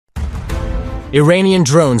Iranian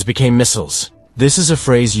drones became missiles. This is a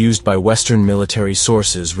phrase used by Western military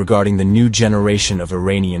sources regarding the new generation of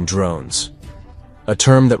Iranian drones, a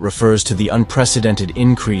term that refers to the unprecedented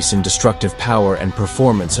increase in destructive power and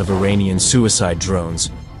performance of Iranian suicide drones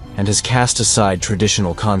and has cast aside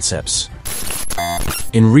traditional concepts.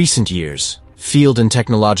 In recent years, field and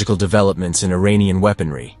technological developments in Iranian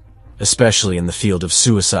weaponry, especially in the field of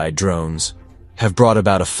suicide drones, have brought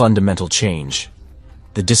about a fundamental change: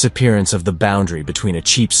 the disappearance of the boundary between a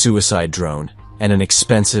cheap suicide drone and an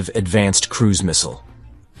expensive advanced cruise missile.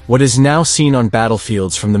 What is now seen on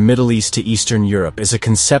battlefields from the Middle East to Eastern Europe is a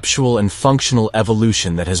conceptual and functional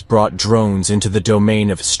evolution that has brought drones into the domain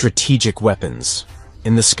of strategic weapons.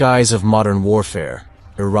 In the skies of modern warfare,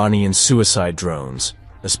 Iranian suicide drones,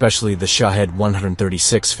 especially the Shahed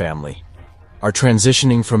 136 family, are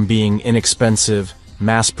transitioning from being inexpensive,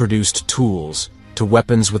 mass-produced tools to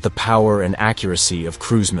weapons with the power and accuracy of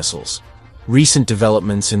cruise missiles. Recent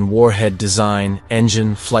developments in warhead design,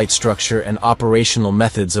 engine, flight structure, and operational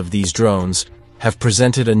methods of these drones have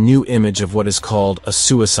presented a new image of what is called a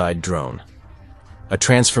suicide drone, a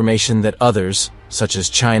transformation that others, such as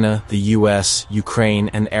China, the US, Ukraine,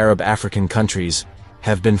 and Arab African countries,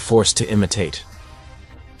 have been forced to imitate.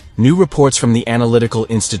 New reports from the Analytical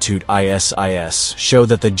Institute ISIS show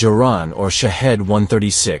that the Jaran or Shahed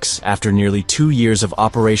 136, after nearly 2 years of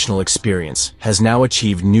operational experience, has now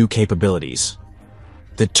achieved new capabilities.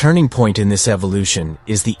 The turning point in this evolution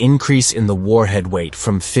is the increase in the warhead weight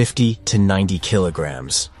from 50 to 90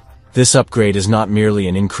 kilograms. This upgrade is not merely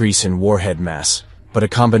an increase in warhead mass, but a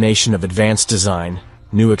combination of advanced design,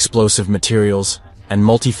 new explosive materials, and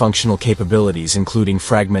multifunctional capabilities including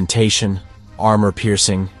fragmentation, armor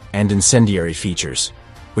piercing, and incendiary features,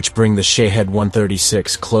 which bring the Shahed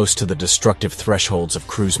 136 close to the destructive thresholds of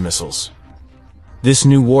cruise missiles. This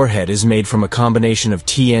new warhead is made from a combination of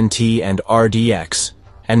TNT and RDX,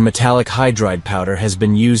 and metallic hydride powder has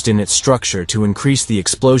been used in its structure to increase the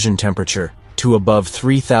explosion temperature to above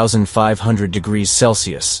 3,500 degrees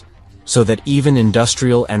Celsius, so that even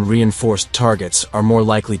industrial and reinforced targets are more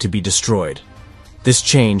likely to be destroyed. This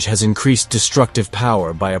change has increased destructive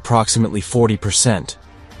power by approximately 40%.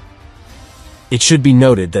 It should be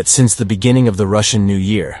noted that since the beginning of the Russian New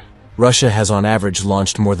Year, Russia has on average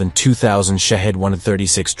launched more than 2,000 Shahed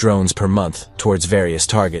 136 drones per month towards various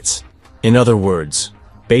targets. In other words,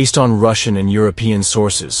 based on Russian and European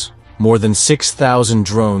sources, more than 6,000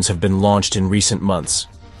 drones have been launched in recent months,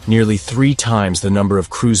 nearly 3 times the number of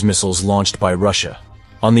cruise missiles launched by Russia.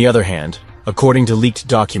 On the other hand, according to leaked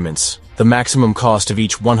documents, the maximum cost of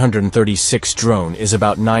each 136 drone is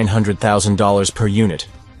about $900,000 per unit,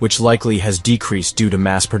 which likely has decreased due to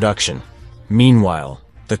mass production. Meanwhile,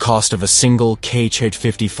 the cost of a single Shahed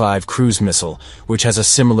 55 cruise missile, which has a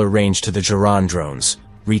similar range to the Jaran drones,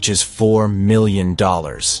 reaches $4 million.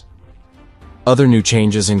 Other new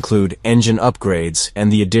changes include engine upgrades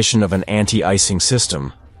and the addition of an anti-icing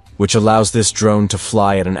system, which allows this drone to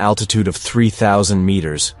fly at an altitude of 3,000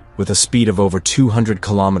 meters with a speed of over 200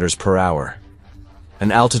 kilometers per hour.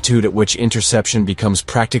 An altitude at which interception becomes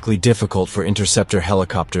practically difficult for interceptor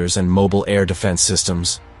helicopters and mobile air defense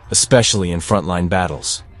systems, especially in frontline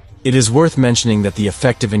battles. It is worth mentioning that the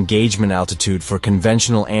effective engagement altitude for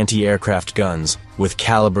conventional anti-aircraft guns with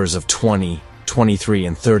calibers of 20, 23,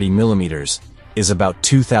 and 30 millimeters is about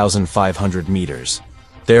 2,500 meters.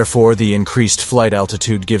 Therefore, the increased flight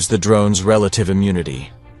altitude gives the drones relative immunity.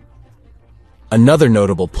 Another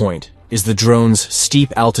notable point is the drone's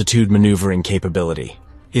steep altitude maneuvering capability.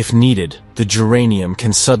 If needed, the geranium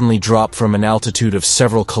can suddenly drop from an altitude of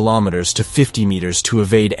several kilometers to 50 meters to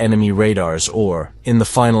evade enemy radars or, in the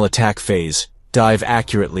final attack phase, dive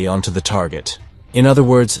accurately onto the target. In other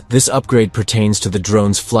words, this upgrade pertains to the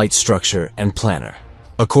drone's flight structure and planner.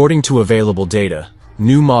 According to available data,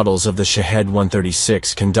 new models of the Shahed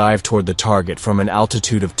 136 can dive toward the target from an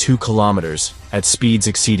altitude of 2 kilometers at speeds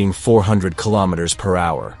exceeding 400 kilometers per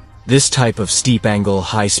hour. This type of steep-angle,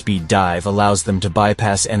 high-speed dive allows them to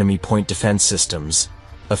bypass enemy point defense systems,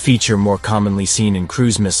 a feature more commonly seen in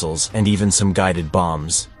cruise missiles and even some guided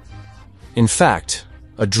bombs. In fact,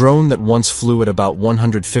 a drone that once flew at about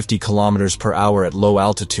 150 kilometers per hour at low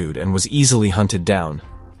altitude and was easily hunted down,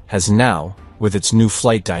 has now, with its new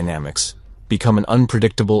flight dynamics, become an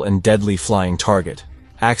unpredictable and deadly flying target,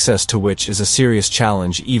 access to which is a serious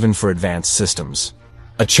challenge even for advanced systems.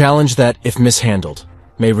 A challenge that, if mishandled,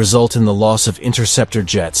 may result in the loss of interceptor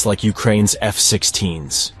jets like Ukraine's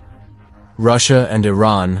F-16s. Russia and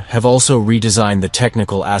Iran have also redesigned the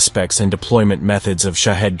technical aspects and deployment methods of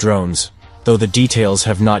Shahed drones, though the details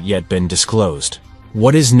have not yet been disclosed.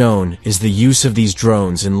 What is known is the use of these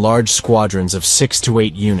drones in large squadrons of 6 to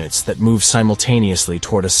 8 units that move simultaneously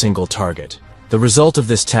toward a single target. The result of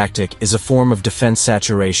this tactic is a form of defense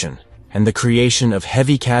saturation and the creation of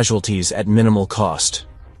heavy casualties at minimal cost.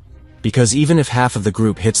 Because even if half of the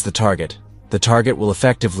group hits the target will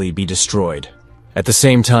effectively be destroyed. At the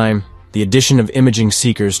same time, the addition of imaging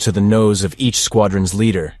seekers to the nose of each squadron's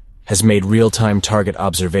leader has made real-time target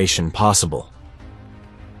observation possible.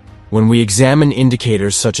 When we examine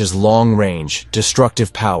indicators such as long range,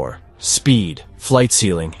 destructive power, speed, flight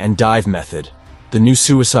ceiling, and dive method, the new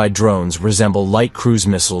suicide drones resemble light cruise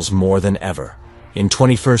missiles more than ever. In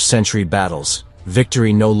 21st century battles,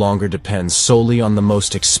 victory no longer depends solely on the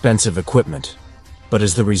most expensive equipment, but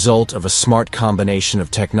is the result of a smart combination of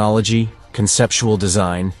technology, conceptual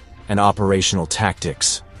design, and operational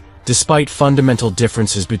tactics. Despite fundamental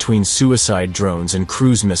differences between suicide drones and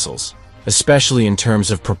cruise missiles, especially in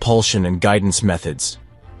terms of propulsion and guidance methods,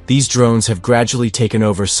 these drones have gradually taken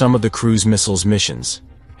over some of the cruise missiles' missions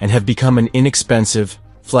and have become an inexpensive,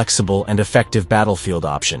 flexible, and effective battlefield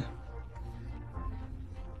option.